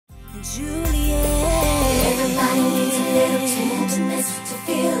Everybody needs a little tenderness to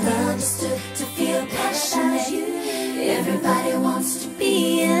feel understood, to feel passionate. Everybody wants to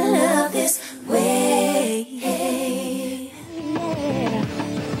be in love this way.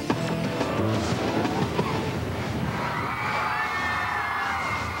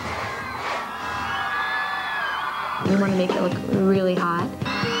 We want to make it look really hot.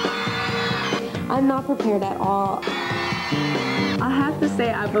 I'm not prepared at all. I have to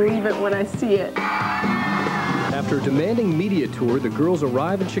say I believe it when I see it. After a demanding media tour, the girls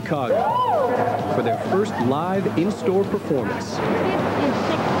arrive in Chicago for their first live in-store performance.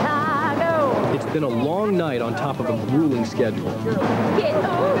 Chicago. It's been a long night on top of a grueling schedule. Get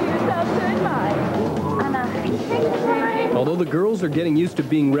over yourself tonight. Although the girls are getting used to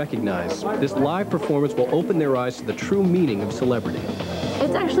being recognized, this live performance will open their eyes to the true meaning of celebrity.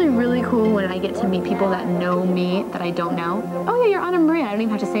 It's actually really cool when I get to meet people that know me that I don't know. Oh yeah, you're Ana Maria. I don't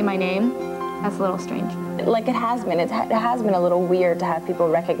even have to say my name. That's a little strange. Like it has been a little weird to have people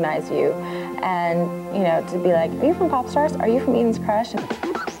recognize you and, you know, to be like, are you from Popstars? Are you from Eden's Crush?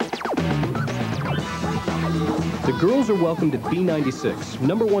 The girls are welcomed at B96,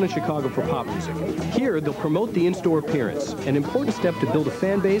 #1 in Chicago for pop music. Here, they'll promote the in-store appearance, an important step to build a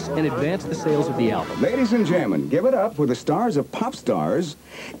fan base and advance the sales of the album. Ladies and gentlemen, give it up for the stars of Popstars,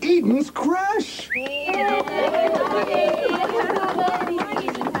 Eden's Crush!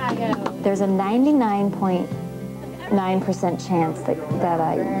 There's a 99.9% chance that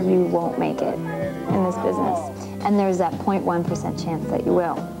you won't make it in this business. And there's that 0.1% chance that you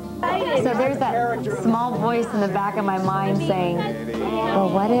will. So there's that small voice in the back of my mind saying, well,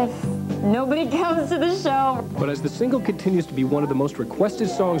 what if nobody comes to the show? But as the single continues to be one of the most requested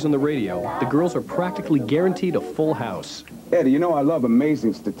songs on the radio, the girls are practically guaranteed a full house. Eddie, you know I love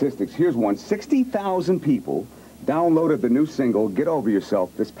amazing statistics. Here's one. 60,000 people downloaded the new single, Get Over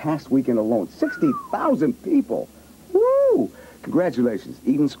Yourself, this past weekend alone. 60,000 people. Woo! Congratulations,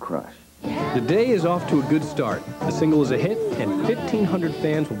 Eden's Crush. The day is off to a good start. The single is a hit, and 1,500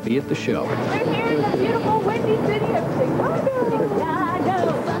 fans will be at the show. We're here in the beautiful windy city of Chicago.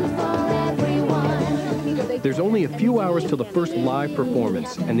 There's only a few hours till the first live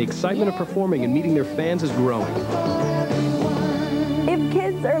performance, and the excitement of performing and meeting their fans is growing. If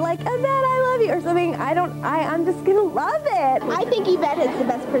kids are like, Yvette, I love you, or something, I'm just gonna love it. I think Yvette has the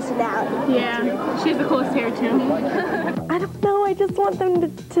best personality. Yeah, she has the coolest hair too. I don't know, I just want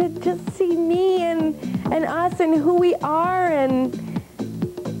them to just see me and us and who we are and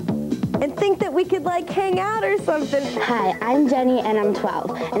think that we could like hang out or something. Hi, I'm Jenny and I'm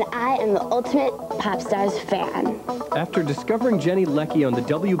 12, and I am the ultimate Popstars fan. After discovering Jenny Leckie on the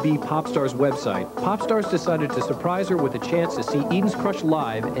WB Popstars website, Popstars decided to surprise her with a chance to see Eden's Crush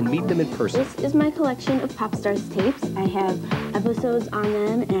live and meet them in person. This is my collection of Popstars tapes. I have episodes on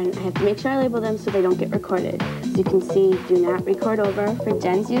them, and I have to make sure I label them so they don't get recorded. So you can see, do not record over, for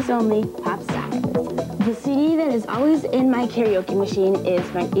Jen's use only, Popstars. The CD that is always in my karaoke machine is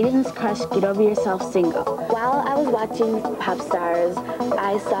my Eden's Crush Get Over Yourself single. While I was watching Popstars,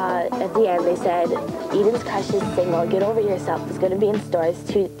 I saw at the end they said Eden's Crush's single Get Over Yourself is going to be in stores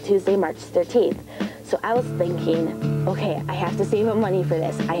Tuesday, March 13th. So I was thinking, okay, I have to save up money for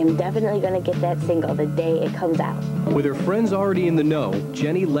this. I am definitely going to get that single the day it comes out. With her friends already in the know,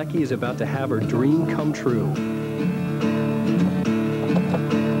 Jenny Leckie is about to have her dream come true.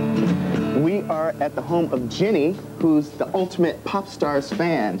 We are at the home of Jenny, who's the ultimate Popstars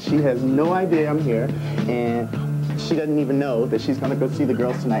fan. She has no idea I'm here, and she doesn't even know that she's going to go see the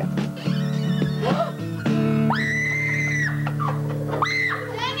girls tonight. Jenny!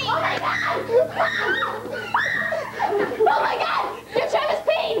 Oh my God! Oh my God! You're Travis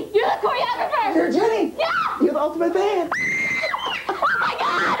Payne! You're the choreographer! You're Jenny! Yeah! You're the ultimate fan! Oh my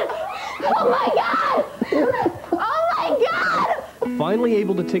God! Oh my God! Oh my God! Finally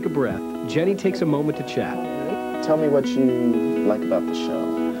able to take a breath, Jenny takes a moment to chat. Tell me what you like about the show.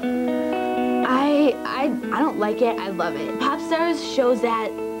 I don't like it, I love it. Popstars shows that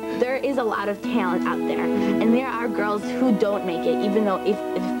there is a lot of talent out there, and there are girls who don't make it, even though if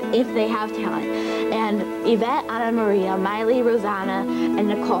they have talent. And Ivette, Ana Maria, Maile, Rosanna, and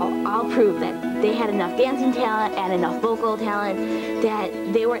Nicole all proved that they had enough dancing talent and enough vocal talent that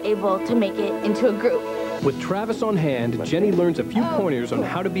they were able to make it into a group. With Travis on hand, Jenny learns a few pointers on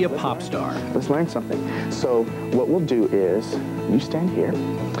how to be a pop star. Let's learn something. So what we'll do is, you stand here,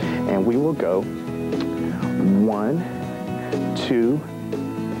 and we will go 1, 2,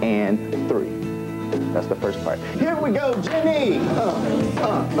 and 3. That's the first part. Here we go, Jenny!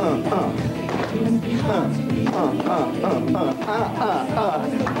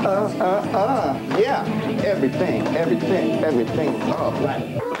 Yeah, everything. All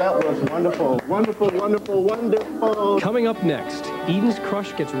right. That was wonderful, wonderful, wonderful, wonderful. Coming up next, Eden's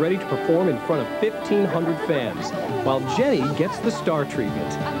Crush gets ready to perform in front of 1,500 fans, while Jenny gets the star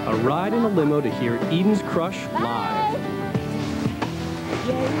treatment. A ride in a limo to hear Eden's Crush live.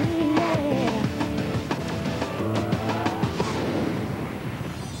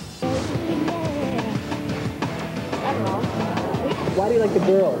 Why do you like the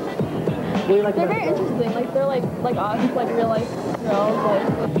girls? What do you like They're about very the girls? interesting. Like they're like us, like real life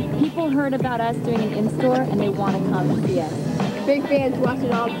girls. Like people heard about us doing an in-store and they want to come and see us. Big fans, watch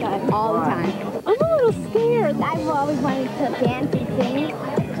it all the time. All the time. I'm a little scared. I've always wanted to dance and sing,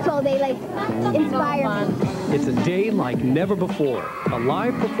 so they like inspire me. It's a day like never before. A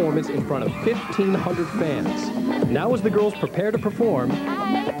live performance in front of 1,500 fans. Now as the girls prepare to perform,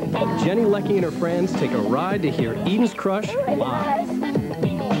 Jenny Leckie and her friends take a ride to hear Eden's Crush live.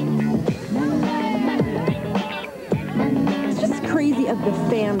 It's just crazy of the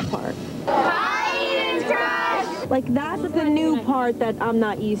fan part. Like, that's the new part that I'm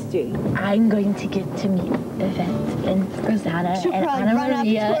not used to. I'm going to get to meet Ivette and Rosanna and Ana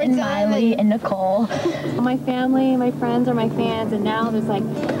Maria and Maile and Nicole. My family, my friends are my fans, and now there's like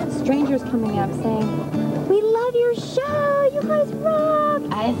strangers coming up saying, "We love your show, you guys rock."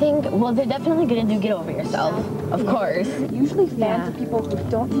 I think, well, they're definitely going to do Get Over Yourself, of course. Usually fans are people who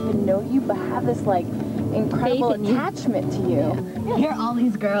don't even know you, but have this like incredible attachment to you. Hear all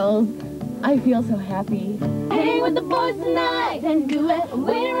these girls. I feel so happy. Hang with the boys tonight and do it.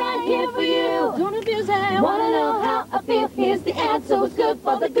 Waiting right here for you. Don't abuse it. Wanna know how I feel? Here's the answer. What's good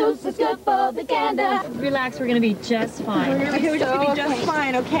for the goose is good for the gander. Relax, we're gonna be just fine. We're just gonna be just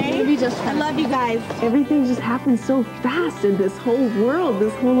fine, okay? We're gonna be just fine. I love you guys. Everything just happens so fast in this whole world,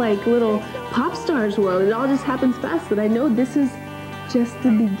 this whole like little pop stars world. It all just happens fast, but I know this is just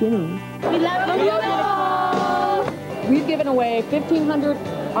the beginning. We love you. We've given away 1,500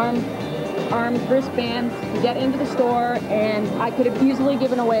 armed wristbands to get into the store, and I could have easily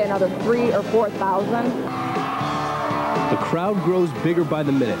given away another 3,000 or 4,000. The crowd grows bigger by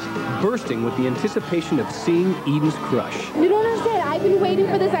the minute, bursting with the anticipation of seeing Eden's Crush. You don't understand. I've been waiting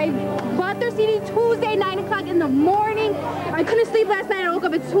for this. I bought their CD Tuesday, 9 o'clock in the morning. I couldn't sleep last night. I woke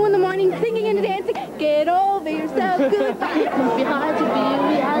up at 2 in the morning singing and dancing. Get over yourself, goodbye. It's hard to be.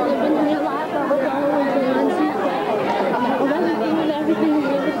 We are living in your life. I was always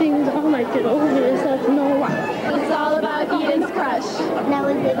everything. Oh my, get over yourself. No, why? It's all about Eden's Crush. Now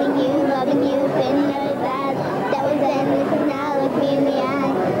was living you, loving you, been there, that was endless, and now look me in the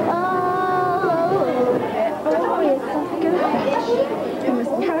eye. Oh, it's so good. It was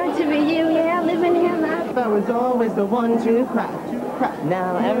hard to be you, yeah, living your life. I was always the one to cry.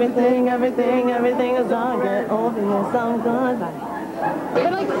 Now everything is all good. Over yourself, goodbye.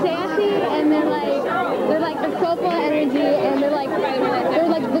 They're like sassy, and they're like the soulful energy, and they're like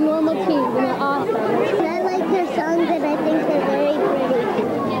the normal teens, and they're awesome. I like their songs, and I think they're very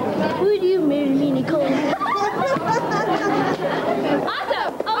pretty. Would you marry me, Nicole?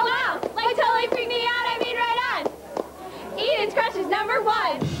 Awesome! Oh wow! Like totally freaked me out. I mean, right on. Eden's Crush is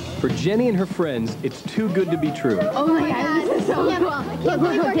 #1. For Jenny and her friends, it's too good to be true. Oh my God, this is so cool. Look,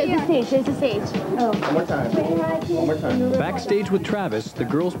 here's the stage. Oh. One more time. Backstage with Travis, the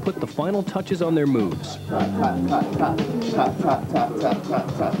girls put the final touches on their moves. Top.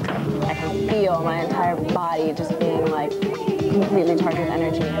 I can feel my entire body just being like completely charged with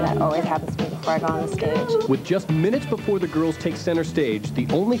energy, and that always happens to me before I go on the stage. With just minutes before the girls take center stage, the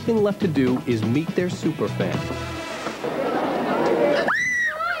only thing left to do is meet their superfan.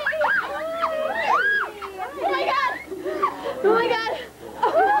 Oh my God!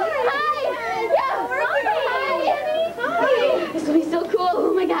 Oh, hi! Yeah, we're hi! This will be so cool!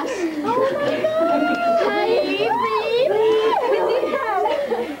 Oh my gosh! Oh my God! Hi!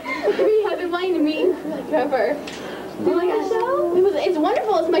 I've been wanting to meet you forever. Oh my gosh! It's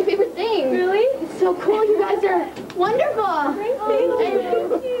wonderful. It's my favorite thing. Really? It's so cool. You guys are wonderful. Thank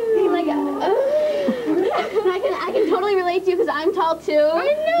you. Like, I can totally relate to you because I'm tall too.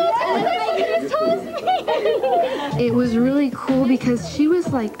 I know. You're as tall as me. It was really cool because she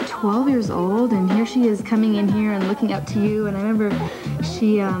was like 12 years old, and here she is coming in here and looking up to you. And I remember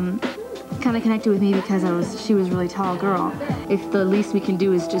she kind of connected with me because she was a really tall girl. If the least we can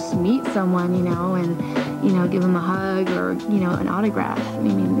do is just meet someone, you know, and give them a hug or an autograph. I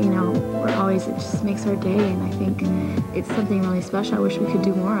mean, it just makes our day, and I think it's something really special. I wish we could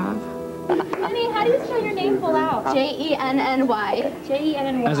do more of. Jenny, how do you spell your name full out? J-E-N-N-Y.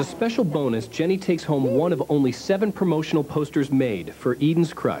 J-E-N-N-Y. As a special bonus, Jenny takes home one of only 7 promotional posters made for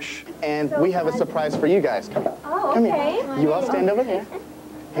Eden's Crush. And we have a surprise for you guys. Come, Oh, come okay. here. You all stand over here.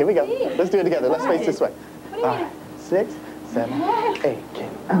 Here we go. Let's do it together. Let's face this way. 6, 7, 8.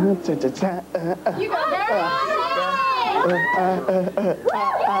 You go, girl.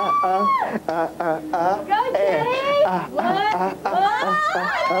 Go, Jenny.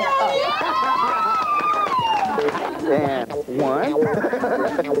 And 1,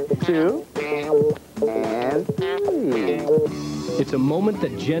 2, and 3. It's a moment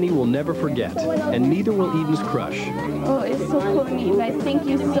that Jenny will never forget, and neither will Eden's Crush. Oh, it's so cool to meet you guys. Thank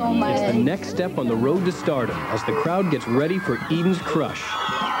you so much. It's the next step on the road to stardom as the crowd gets ready for Eden's Crush.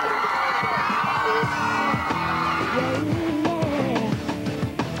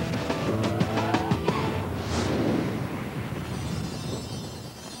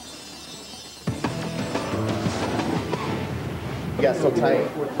 You got so tight.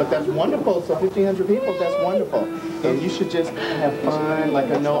 But that's wonderful. So 1,500 people, that's wonderful. And you should just have fun, like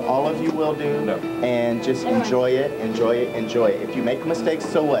I know all of you will do. And just enjoy it, enjoy it, enjoy it. If you make mistakes,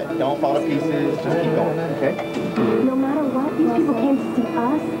 so what? Don't fall to pieces. Just keep going, okay? No matter what, these people came to see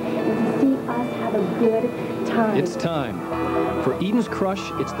us and to see us have a good time. It's time. For Eden's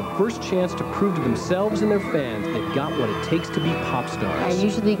Crush, it's the first chance to prove to themselves and their fans they've got what it takes to be pop stars. I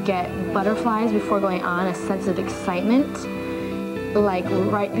usually get butterflies before going on, a sense of excitement, like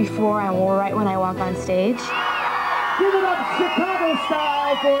right before and right when I walk on stage. Give it up Chicago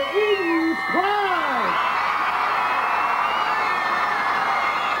style for Eden's Crush!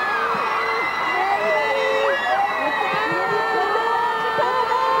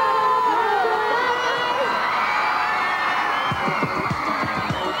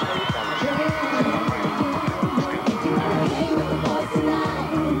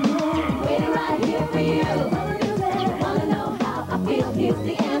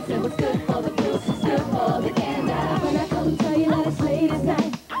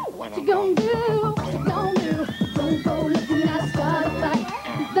 What you gonna do? What you gonna do? Don't go looking at start a fight.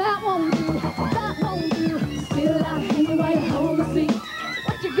 That won't do. That won't do. Still out hanging while you're home asleep.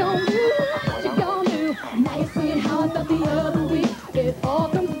 What you gonna do? What you gonna do? Now you're seeing how I felt the other week. It all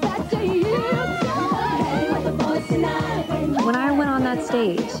comes back to you. Hey, with the boys tonight. When I went on that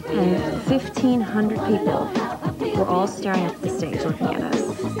stage and 1,500 people were all staring at the stage looking at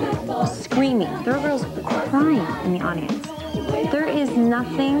us, screaming. There were girls crying in the audience. There is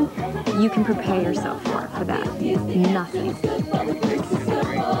nothing you can prepare yourself for that. Nothing.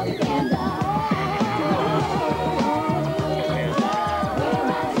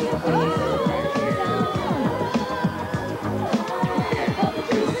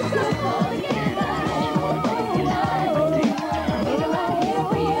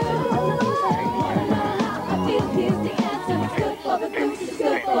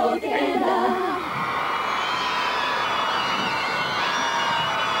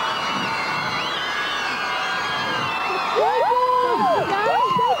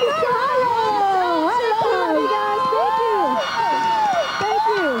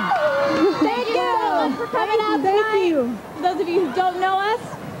 For those of you who don't know us,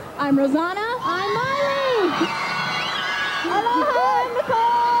 I'm Rosanna. I'm Maile. Aloha, I'm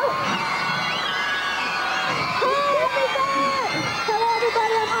Nicole. Hi, hello,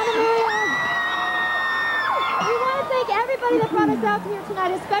 everybody. I'm Ana Maria. We want to thank everybody that brought us out here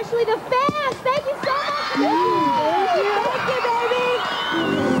tonight, especially the fans. Thank you so much. Thank you, baby.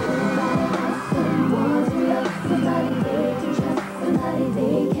 Somebody they can trust, somebody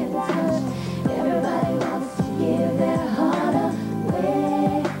they can touch. Everybody wants to give their heart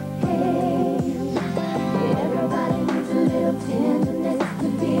away. Everybody needs a little tenderness to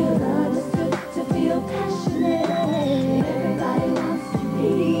feel understood, to feel passionate. Everybody wants to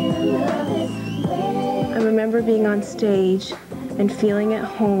be in love this way. I remember being on stage and feeling at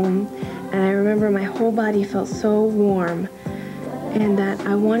home, and I remember my whole body felt so warm, and that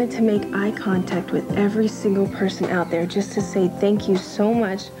I wanted to make eye contact with every single person out there just to say thank you so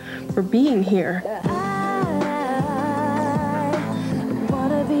much for being here. I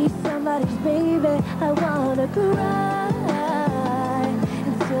wanna be somebody's baby. I wanna cry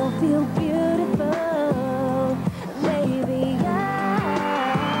and still feel beautiful. Maybe I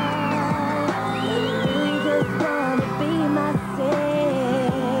really just wanna be myself.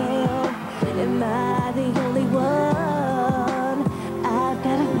 Am I the only one? I've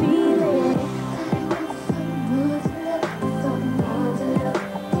got a feeling.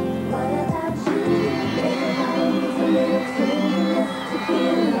 What about you? Everybody needs a little tenderness to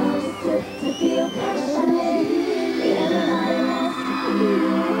feel understood, to feel passionate. Everybody wants to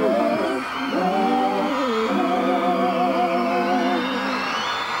be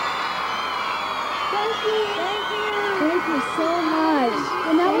Thank you so much.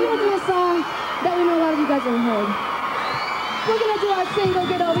 And now we're going to do a song that we know a lot of you guys have heard. We're going to do our single,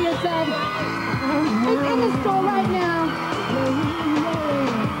 Get Over Yourself. It's in the store right now.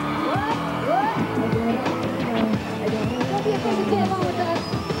 Don't be afraid to sing along with us.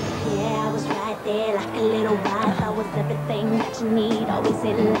 Yeah, I was right there like a little wife. I was everything that you need, always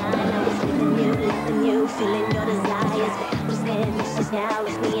in line. I was feeling you, loving you, feeling your desires. But understand this is now,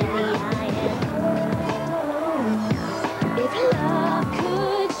 look me in the eye. If love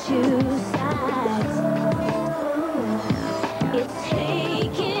could choose sides, it's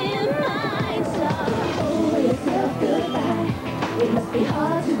taking mine. So hold yourself goodbye. It must be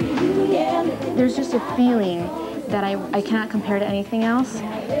hard to be you, yeah. There's just a feeling that I cannot compare to anything else.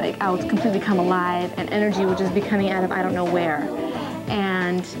 Like, I would completely come alive, and energy would just be coming out of I don't know where.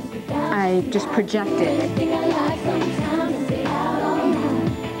 And I just projected.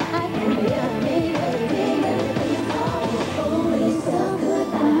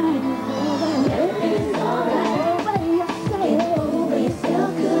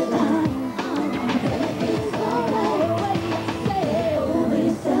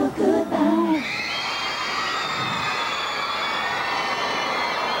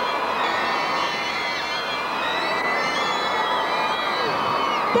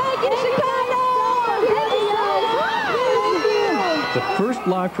 The first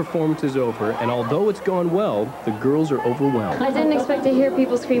live performance is over, and although it's gone well, the girls are overwhelmed. I didn't expect to hear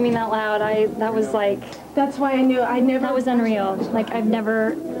people screaming that loud. That was like... That's why I knew That was unreal. Like, I've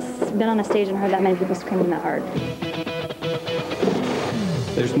never been on a stage and heard that many people screaming that hard.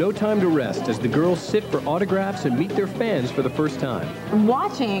 There's no time to rest as the girls sit for autographs and meet their fans for the first time.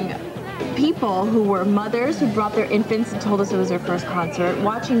 Watching people who were mothers who brought their infants and told us it was their first concert,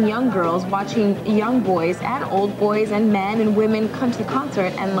 watching young girls, watching young boys and old boys and men and women come to the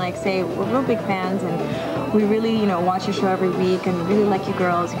concert and like say, we're real big fans and we really, you know, watch your show every week and really like you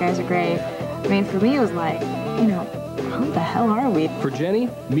girls, you guys are great. I mean, for me it was like, you know, who the hell are we? For Jenny,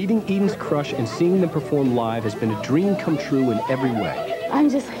 meeting Eden's crush and seeing them perform live has been a dream come true in every way. I'm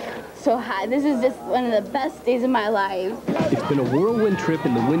just so high. This is just one of the best days of my life. It's been a whirlwind trip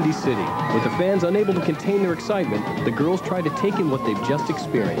in the Windy City. With the fans unable to contain their excitement, the girls try to take in what they've just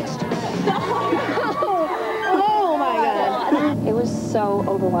experienced. Oh my God. It was so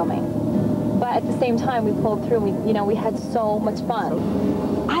overwhelming. But at the same time, we pulled through. We had so much fun.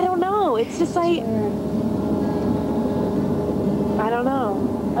 I don't know. It's just like... I don't know.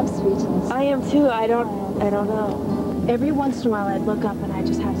 I'm speechless. I am too. I don't know. Every once in a while, I'd look up and I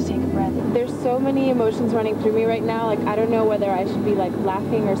just have to take a breath. There's so many emotions running through me right now. Like, I don't know whether I should be, like,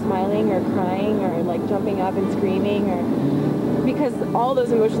 laughing or smiling or crying or, like, jumping up and screaming or... Because all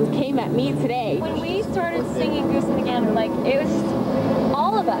those emotions came at me today. When we started singing Goose and the Gander, like, it was just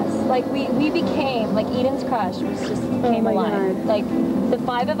all of us. Like, we became, like, Eden's crush was just came alive. God. Like, the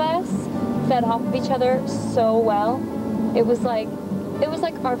five of us fed off of each other so well. It was like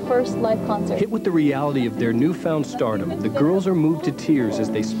our first live concert. Hit with the reality of their newfound stardom, the girls are moved to tears as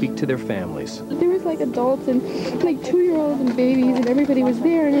they speak to their families. There was like adults and like 2-year-olds and babies and everybody was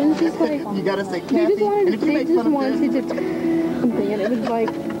there and it was just like... You gotta say Kathy. They just wanted to something and it was like...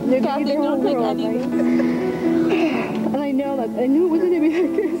 Kathy, don't think anything. And I knew it wasn't going to be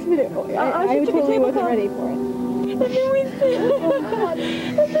like this, but I totally wasn't ready for it. And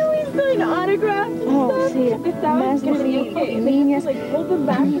then we signed autographs and stuff. If that was going to be okay. And then just like pulled them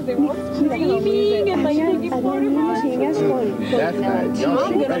back because they were all screaming and like taking photographs. That's nice.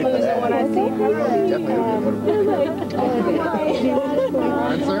 I'm going to lose it when I see her.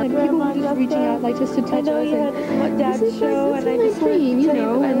 And people were just reaching out like just to touch us. And Dad's show and I just dream, you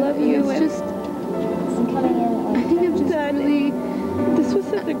know. I love you. It's just... I think I'm just really... This was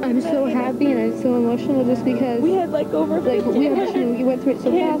such a good I'm so happy and I'm so emotional just because we had like over 50 we went through it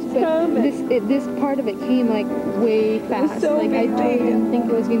so fast, but this part of it came like way fast. So like I didn't think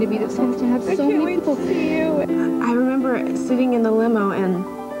it was going to be this fast to have so many people. To see you. I remember sitting in the limo and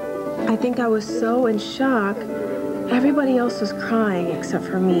I think I was so in shock. Everybody else was crying except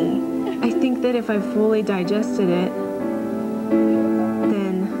for me. I think that if I fully digested it,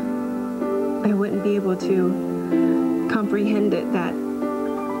 then I wouldn't be able to comprehend it that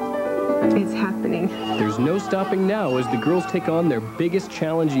it's happening. There's no stopping now as the girls take on their biggest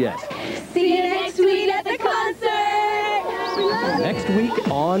challenge yet. See you next week at the concert! Next week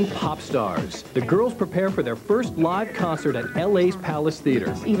on Popstars, the girls prepare for their first live concert at LA's Palace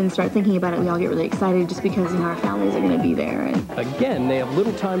Theater. Even start thinking about it, we all get really excited just because, you know, our families are going to be there. And again, they have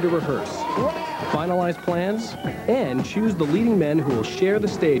little time to rehearse. finalize plans, and choose the leading men who will share the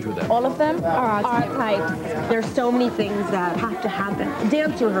stage with them. All of them are our types. There's so many things that have to happen.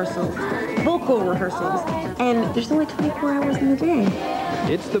 Dance rehearsals, vocal rehearsals, and there's only 24 hours in the day.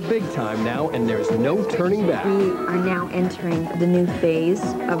 It's the big time now, and there's no turning back. We are now entering the new phase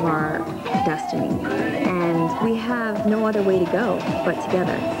of our destiny, and we have no other way to go but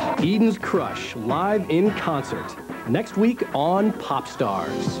together. Eden's Crush, live in concert, next week on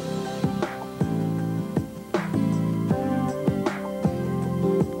Popstars.